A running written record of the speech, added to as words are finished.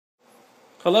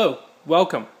Hello,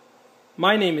 welcome.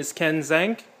 My name is Ken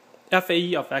Zhang,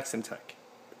 FAE of Axiomtek.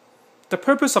 The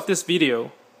purpose of this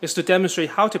video is to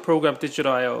demonstrate how to program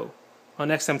digital I/O on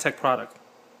Axiomtek product.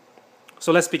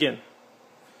 So let's begin.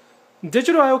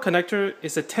 Digital I/O connector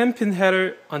is a 10-pin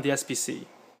header on the SBC.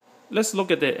 Let's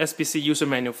look at the SBC user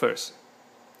manual first.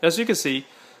 As you can see,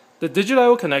 the digital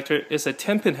I/O connector is a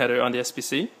 10-pin header on the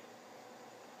SBC.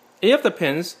 8 of the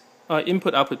pins are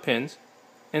input-output pins,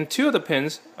 and 2 of the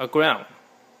pins are ground.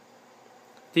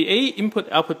 The 8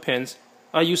 input-output pins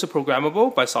are user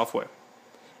programmable by software,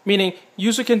 meaning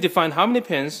user can define how many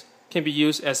pins can be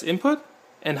used as input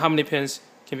and how many pins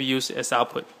can be used as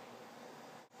output.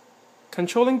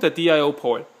 Controlling the DIO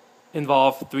port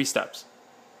involves 3 steps.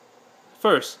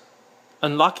 First,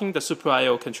 unlocking the Super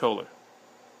I/O controller.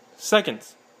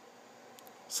 Second,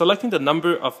 selecting the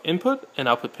number of input and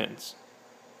output pins.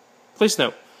 Please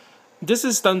note, this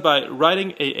is done by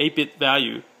writing a 8-bit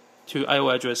value to I/O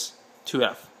address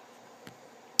 2F.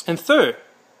 And third,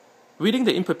 reading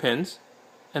the input pins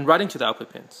and writing to the output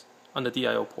pins on the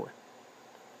DIO port.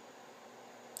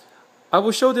 I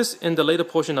will show this in the later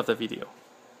portion of the video.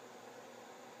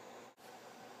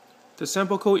 The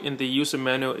sample code in the user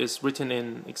manual is written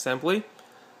in assembly,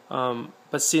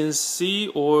 but since C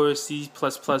or C++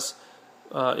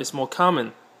 is more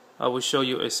common, I will show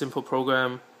you a simple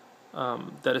program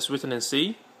that is written in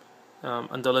C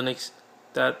under Linux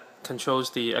that controls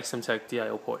the Axiomtek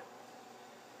DIO port.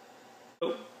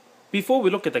 Before we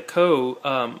look at the code,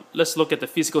 let's look at the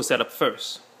physical setup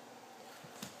first.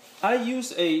 I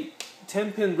use a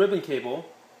 10-pin ribbon cable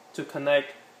to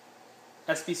connect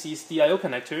SBC's DIO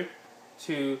connector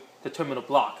to the terminal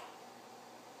block.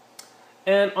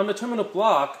 And on the terminal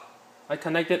block, I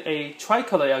connected a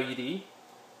tricolor LED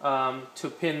to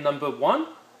pin number 1,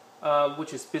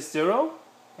 which is bit 0,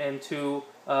 and to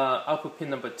output pin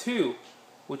number 2,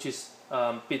 which is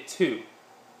bit 2.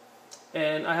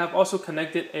 And I have also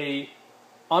connected a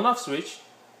on-off switch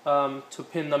to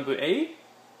pin number 8,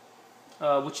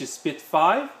 which is bit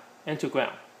 5, and to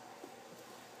ground.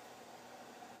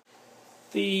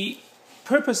 The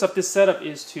purpose of this setup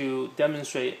is to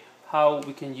demonstrate how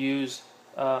we can use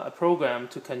a program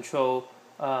to control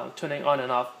turning on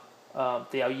and off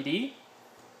the LED,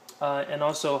 and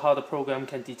also how the program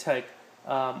can detect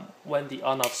when the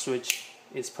on-off switch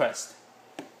is pressed.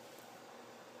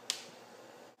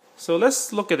 So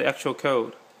let's look at the actual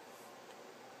code.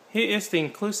 Here is the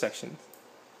include section.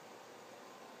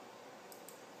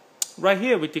 Right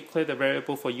here we declare the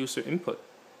variable for user input.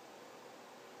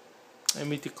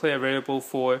 And we declare a variable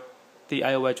for the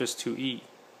I/O address 2E.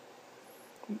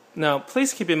 Now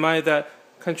please keep in mind that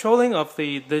controlling of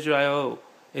the digital I/O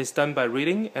is done by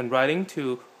reading and writing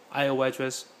to I/O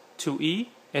address 2E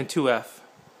and 2F.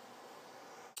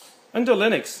 Under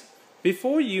Linux,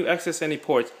 before you access any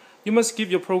port, you must give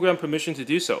your program permission to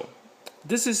do so.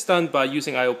 This is done by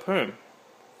using IO_perm.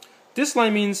 This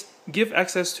line means give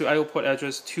access to I/O port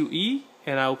address 2E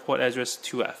and I/O port address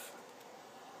 2F.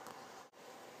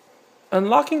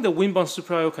 Unlocking the Winbound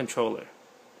Super I/O controller.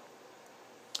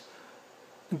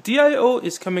 DIO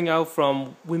is coming out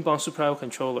from Winbound Super I/O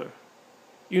controller.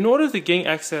 In order to gain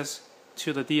access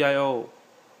to the DIO,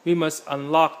 we must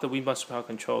unlock the Winbound Super I/O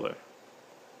controller.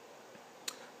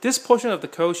 This portion of the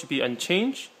code should be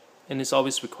unchanged and is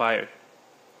always required.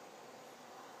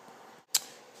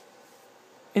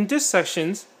 In this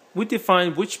section, we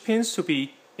define which pins to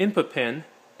be input pin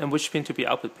and which pin to be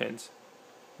output pins.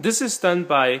 This is done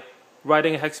by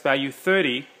writing a hex value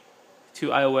 30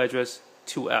 to I/O address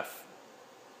 2F.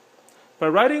 By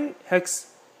writing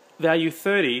hex value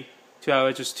 30 to I/O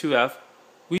address 2F,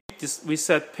 we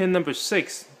set pin number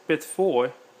 6, bit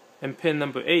 4, and pin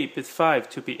number 8, bit 5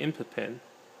 to be input pin,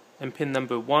 and pin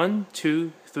number 1,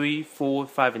 2, 3, 4,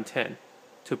 5, and 10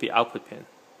 to be output pin.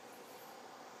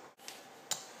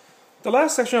 The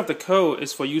last section of the code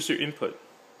is for user input.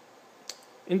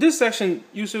 In this section,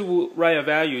 user will write a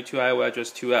value to I/O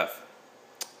address 2F,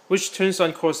 which turns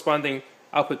on corresponding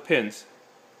output pins,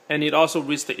 and it also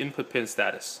reads the input pin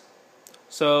status.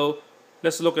 So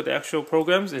let's look at the actual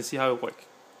programs and see how it works.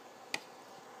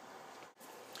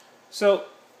 So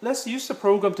let's use the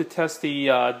program to test the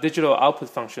digital output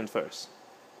function first.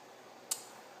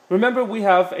 Remember, we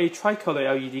have a tricolor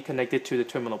LED connected to the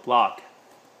terminal block.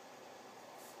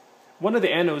 One of the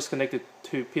anodes connected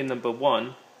to pin number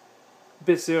 1,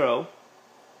 bit 0.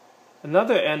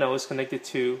 Another anode is connected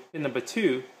to pin number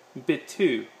 2, bit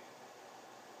 2.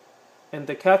 And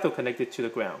the cathode connected to the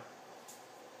ground.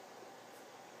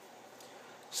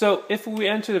 So if we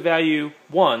enter the value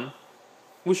 1,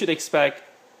 we should expect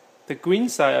the green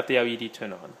side of the LED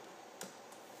turn on.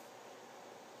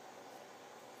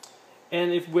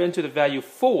 And if we enter the value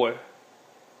 4,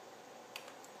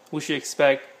 we should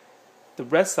expect the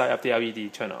red side of the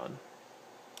LED turn on.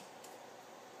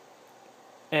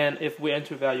 And if we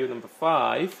enter value number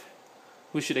 5,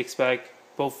 we should expect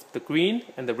both the green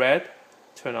and the red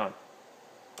turn on.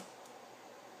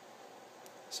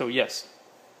 So yes,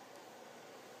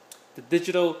 the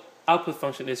digital output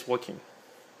function is working.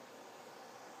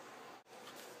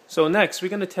 So next, we're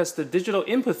going to test the digital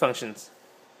input functions.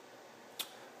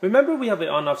 Remember, we have an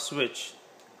on-off switch.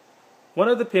 One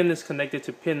of the pins is connected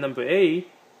to pin number A,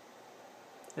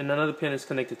 and another pin is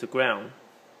connected to ground.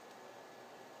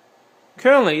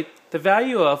 Currently, the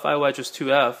value of IO address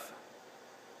 2F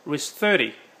is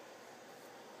 30,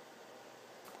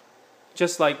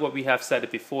 just like what we have set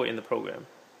it before in the program,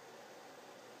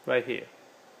 right here.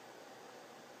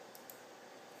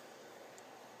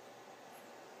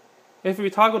 If we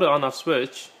toggle the on-off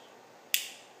switch,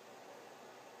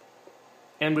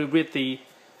 and we read the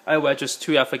IO address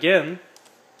 2F again,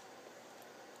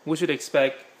 we should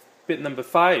expect bit number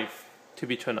 5 to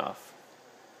be turned off.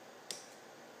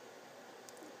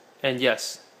 And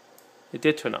yes, it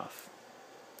did turn off.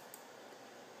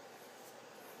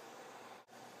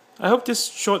 I hope this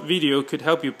short video could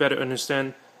help you better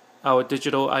understand our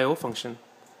digital I/O function.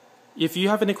 If you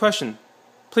have any question,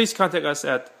 please contact us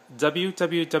at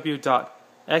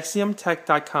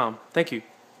www.axiomtek.com. Thank you.